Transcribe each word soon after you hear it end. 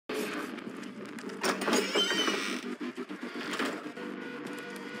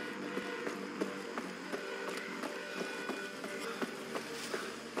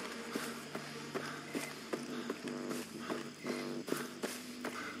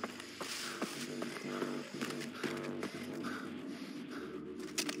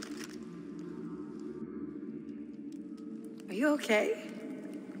you okay?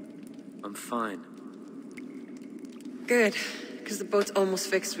 I'm fine. Good, because the boat's almost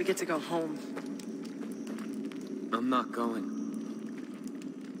fixed. We get to go home. I'm not going.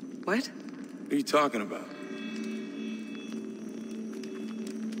 What? What are you talking about?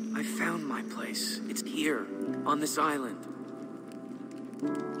 I found my place. It's here, on this island.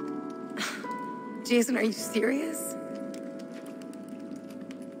 Jason, are you serious?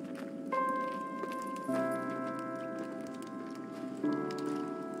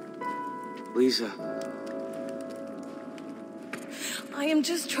 Lisa. I am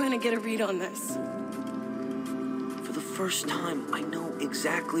just trying to get a read on this. For the first time, I know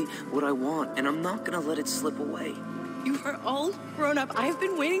exactly what I want, and I'm not gonna let it slip away. You are all grown up. I've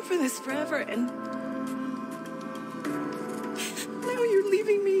been waiting for this forever, and now you're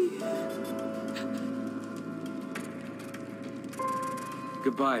leaving me.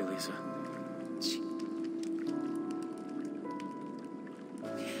 Goodbye, Lisa.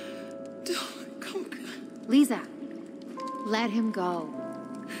 Come. Lisa, let him go.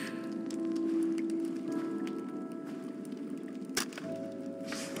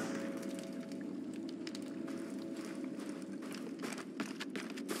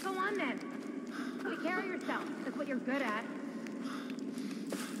 Go on then. Take care of yourself. That's what you're good at.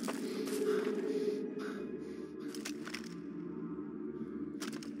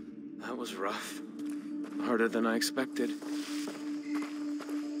 That was rough. Harder than I expected.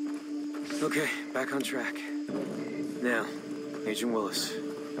 Okay, back on track. Now, Agent Willis.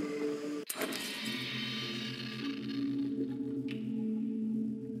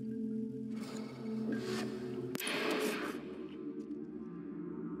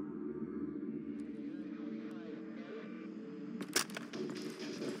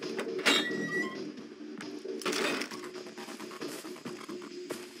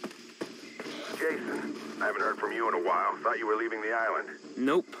 Jason, I haven't heard from you in a while. Thought you were leaving the island.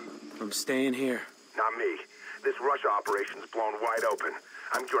 Nope, I'm staying here. Not me. This Russia operation's blown wide open.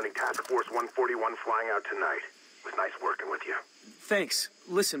 I'm joining Task Force 141 flying out tonight. It was nice working with you. Thanks.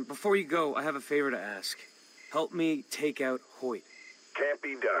 Listen, before you go, I have a favor to ask. Help me take out Hoyt. Can't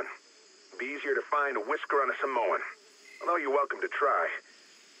be done. Be easier to find a whisker on a Samoan. Although you're welcome to try.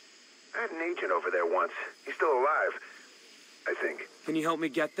 I had an agent over there once. He's still alive, I think. Can you help me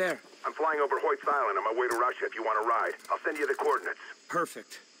get there? I'm flying over Hoyt's Island on my way to Russia if you want to ride. I'll send you the coordinates.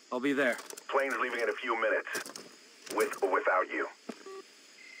 Perfect. I'll be there. Plane's leaving in a few minutes. With or without you.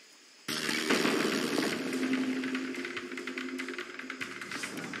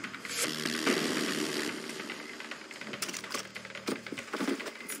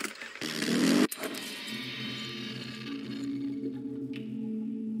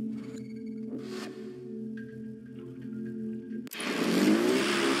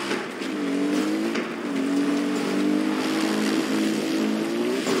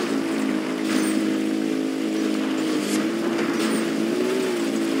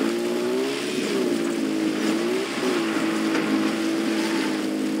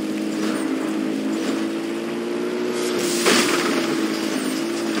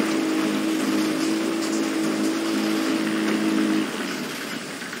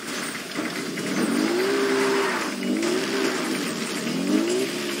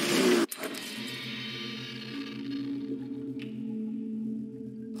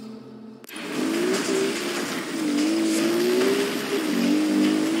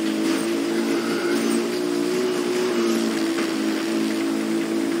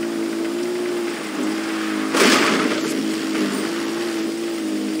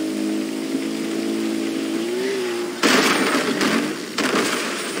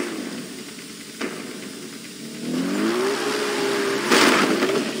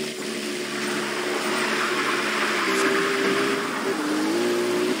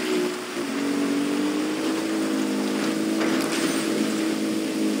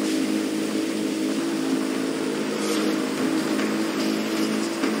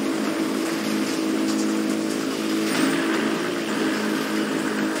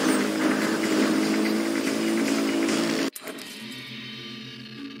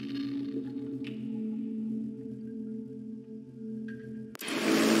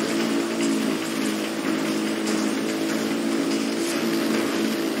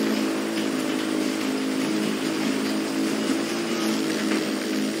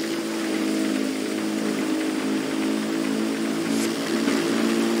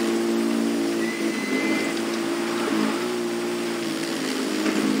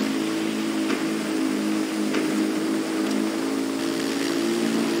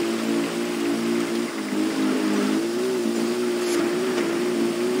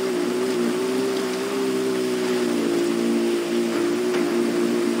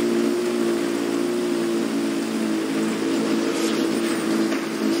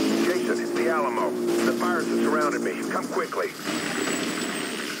 me. Come quickly.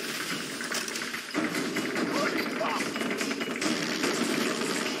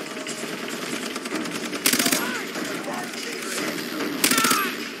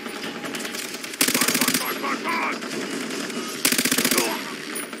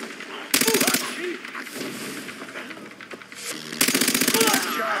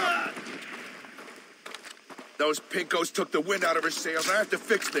 Those pinkos took the wind out of her sails. I have to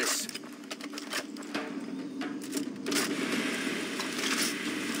fix this.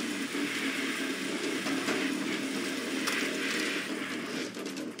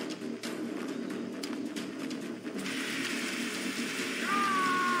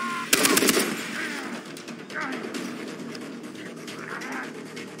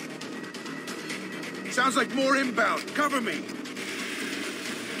 Sounds like more inbound. Cover me.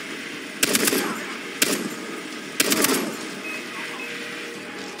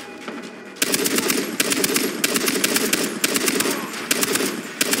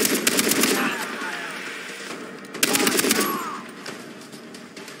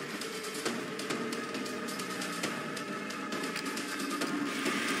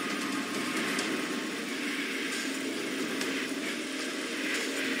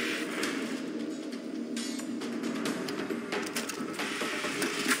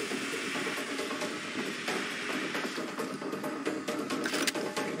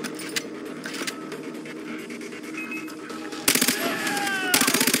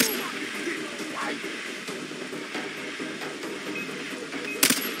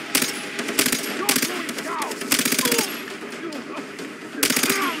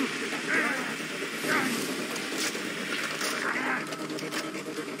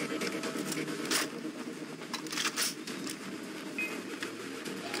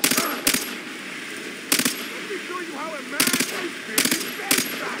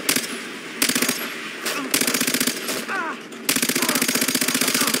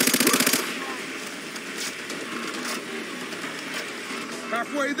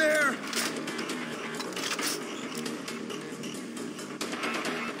 Halfway there.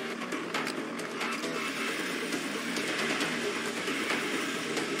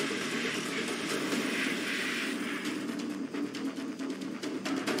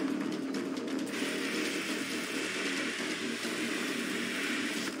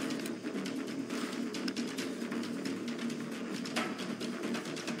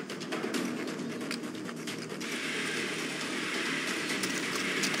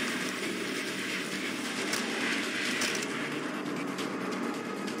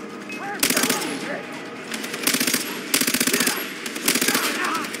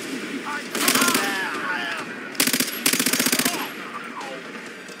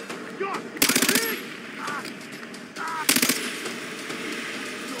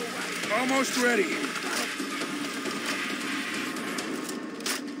 Almost ready.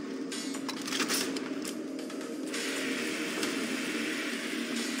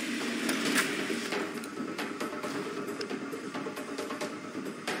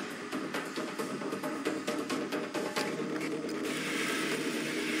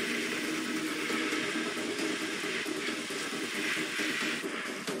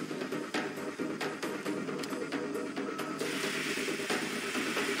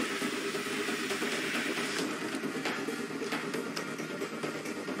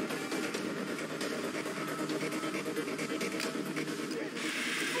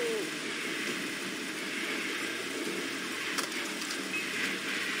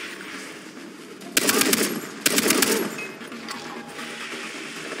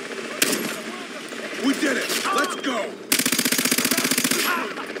 We did it! Let's go!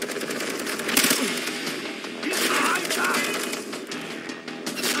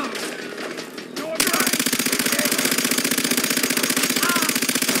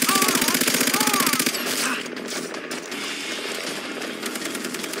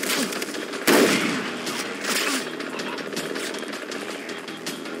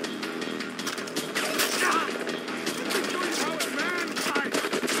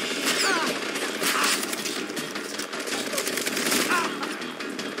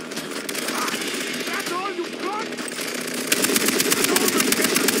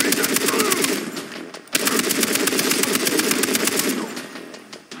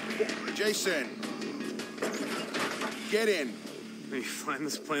 Jason, get in. Are you flying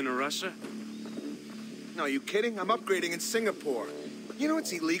this plane to Russia? No, are you kidding? I'm upgrading in Singapore. You know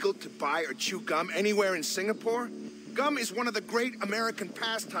it's illegal to buy or chew gum anywhere in Singapore? Gum is one of the great American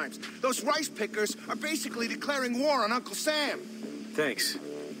pastimes. Those rice pickers are basically declaring war on Uncle Sam. Thanks.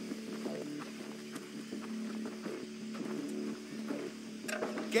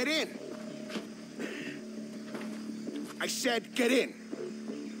 Get in. I said get in.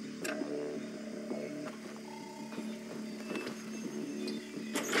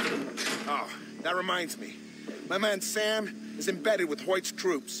 Oh, that reminds me. My man Sam is embedded with Hoyt's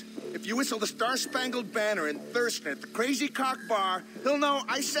troops. If you whistle the Star-Spangled Banner in Thurston at the Crazy Cock Bar, he'll know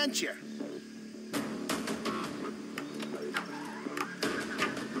I sent you.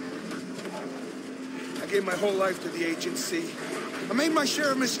 I gave my whole life to the agency. I made my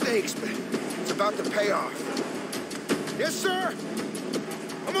share of mistakes, but it's about to pay off. Yes, sir!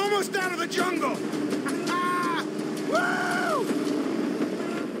 I'm almost out of the jungle! Woo!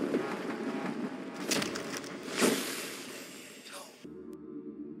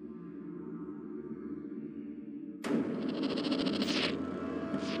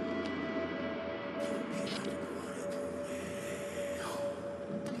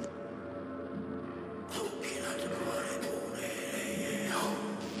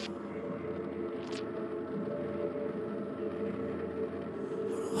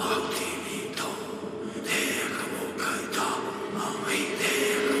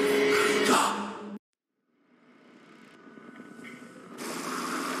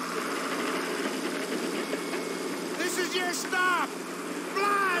 This is your stop!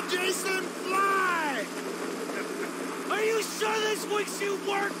 Fly, Jason, fly! Are you sure this wingsuit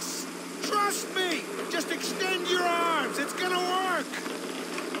works? Trust me! Just extend your arms, it's gonna work!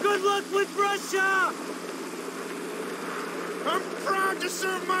 Good luck with Russia! I'm proud to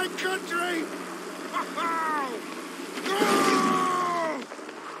serve my country! Go!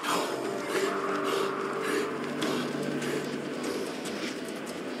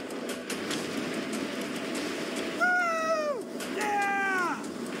 Woo! Yeah!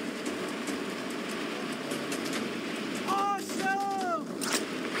 Awesome!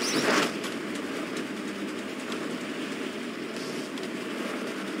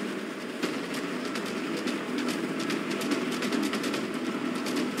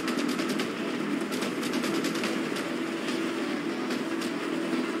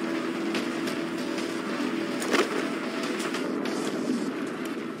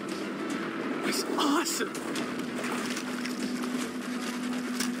 That's awesome!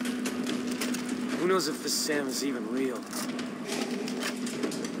 Who knows if this Sam is even real?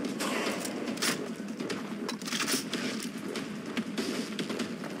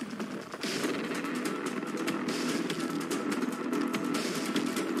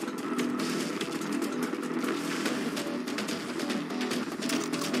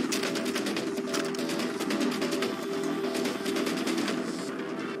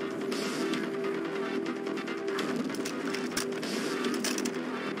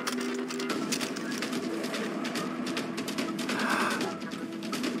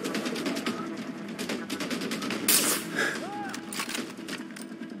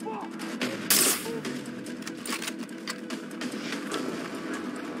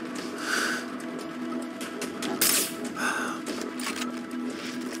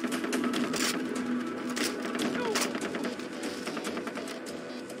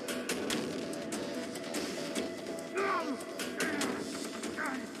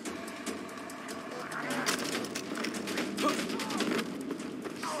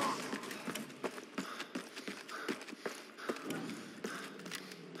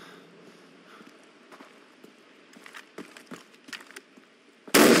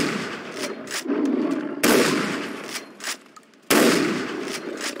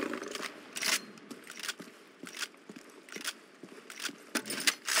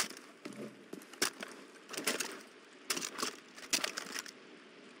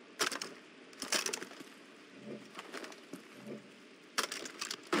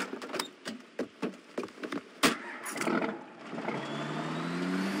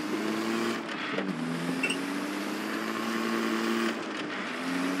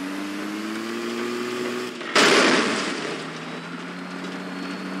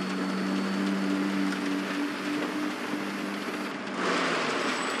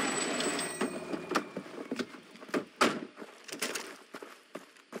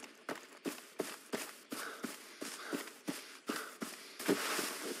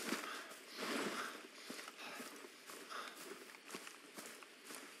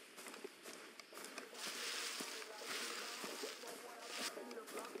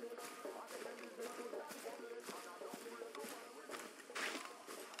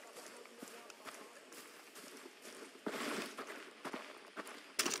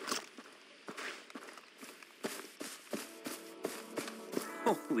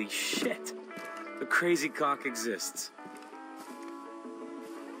 Holy shit! The Crazy Cock exists.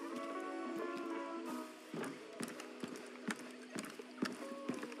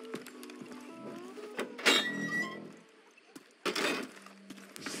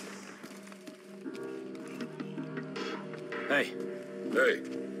 Hey. Hey.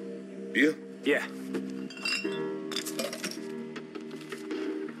 Beer? Yeah.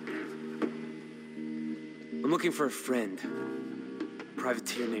 I'm looking for a friend.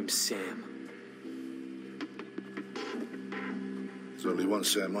 Privateer named Sam. There's only one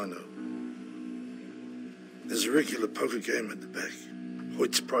Sam I know. There's a regular poker game at the back.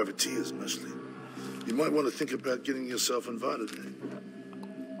 Hoyt's privateers, mostly. You might want to think about getting yourself invited there.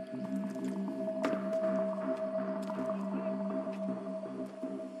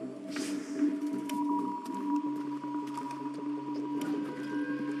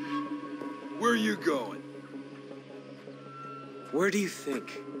 Where are you going? Where do you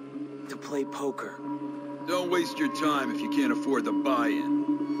think? To play poker. Don't waste your time if you can't afford the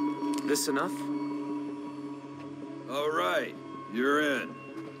buy-in. This enough? All right, you're in.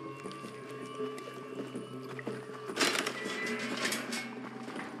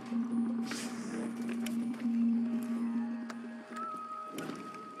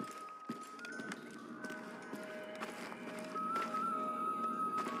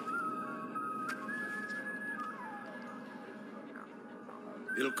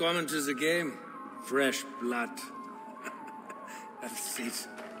 Willkommen to the game. Fresh blood. Have a seat.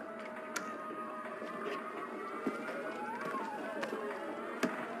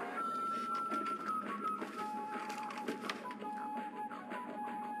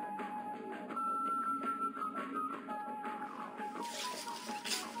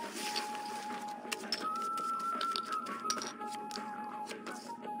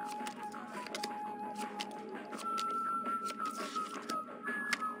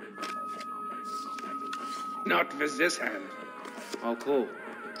 Not with this hand. All cool.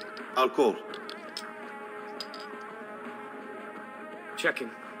 I'll call. Checking.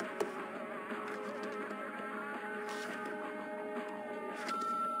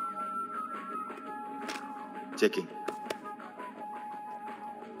 Checking.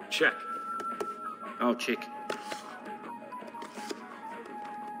 Check. I'll check.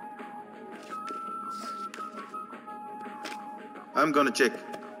 I'm gonna check.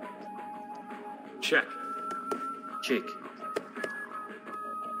 Check. Check.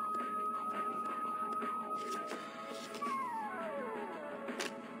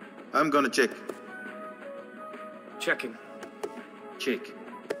 I'm gonna check. Checking. Check.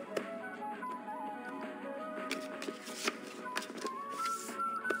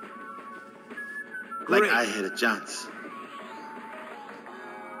 Like Great. I had a chance.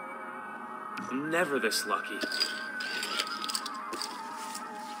 Never this lucky.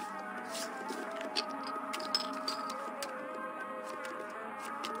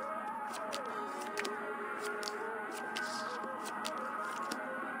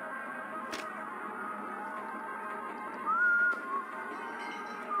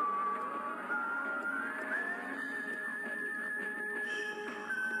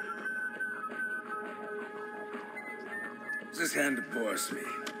 This hand bores me.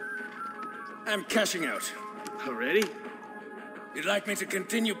 I'm cashing out. Already? You'd like me to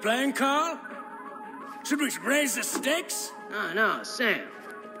continue playing, Carl? Should we raise the stakes? No, Sam.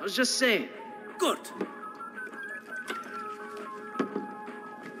 I was just saying. Good.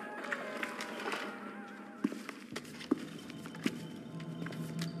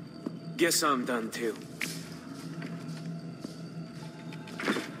 Guess I'm done too.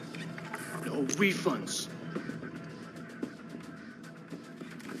 No refunds.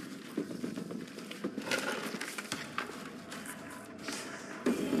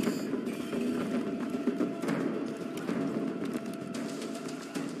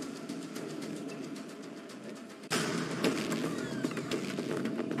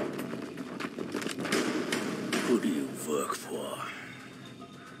 Who do you work for?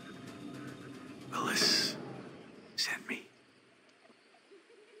 Willis sent me.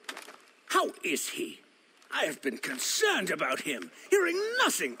 How is he? I have been concerned about him, hearing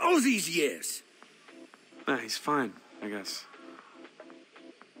nothing all these years. He's fine, I guess.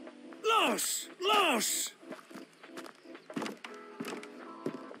 Los!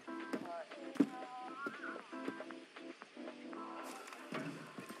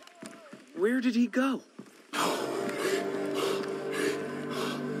 Where did he go?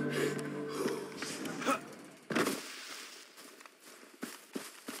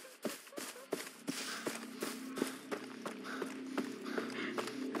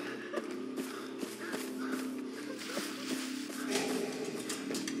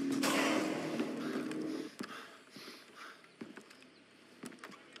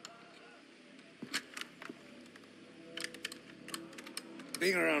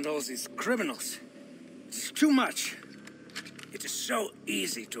 Being around all these criminals, it's too much. It is so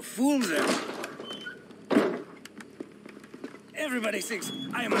easy to fool them. Everybody thinks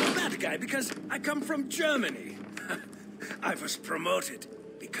I am a bad guy because I come from Germany. I was promoted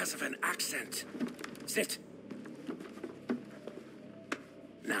because of an accent. Sit.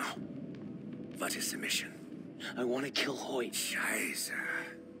 Now, what is the mission? I want to kill Hoyt. Scheiße.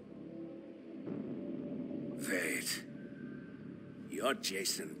 Wait. You're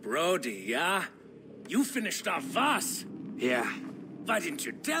Jason Brody, yeah? You finished off Voss. Yeah. Why didn't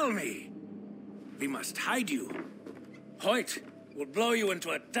you tell me? We must hide you. Hoyt will blow you into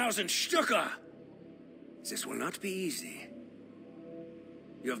 1,000 Stücke. This will not be easy.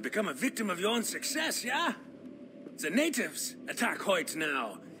 You have become a victim of your own success, yeah? The natives attack Hoyt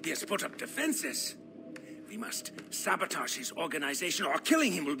now. He has put up defenses. We must sabotage his organization, or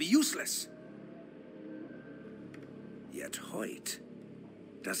killing him will be useless. Yet Hoyt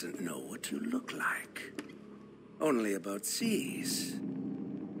doesn't know what you look like. Only about seas.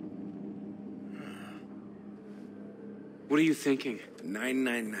 What are you thinking?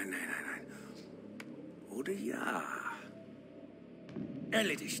 99999. Oder ja.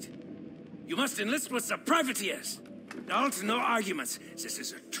 Erledigt. You must enlist with the privateers. Halt, no arguments. This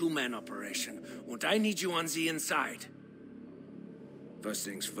is a two-man operation, and I need you on the inside. First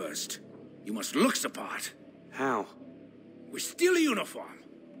things first, you must look the part. How? We steal a uniform.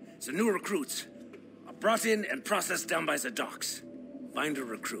 The new recruits are brought in and processed down by the docks. Find a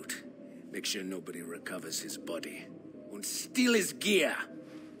recruit. Make sure nobody recovers his body. And steal his gear.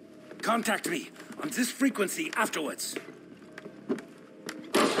 Contact me on this frequency afterwards.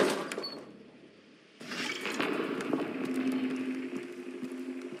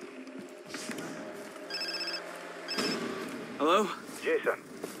 Hello? Jason,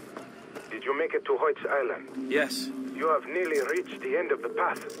 did you make it to Hoyt's Island? Yes. You have nearly reached the end of the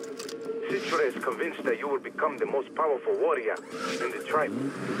path. Citra is convinced that you will become the most powerful warrior in the tribe.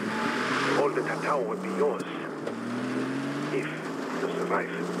 All the Tatao will be yours. If you survive.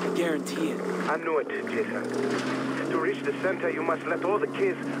 I guarantee it. I knew it, Jason. To reach the center, you must let all the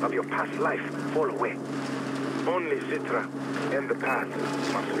keys of your past life fall away. Only Citra and the path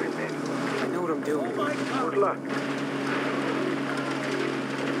must remain. I know what I'm doing. Good luck.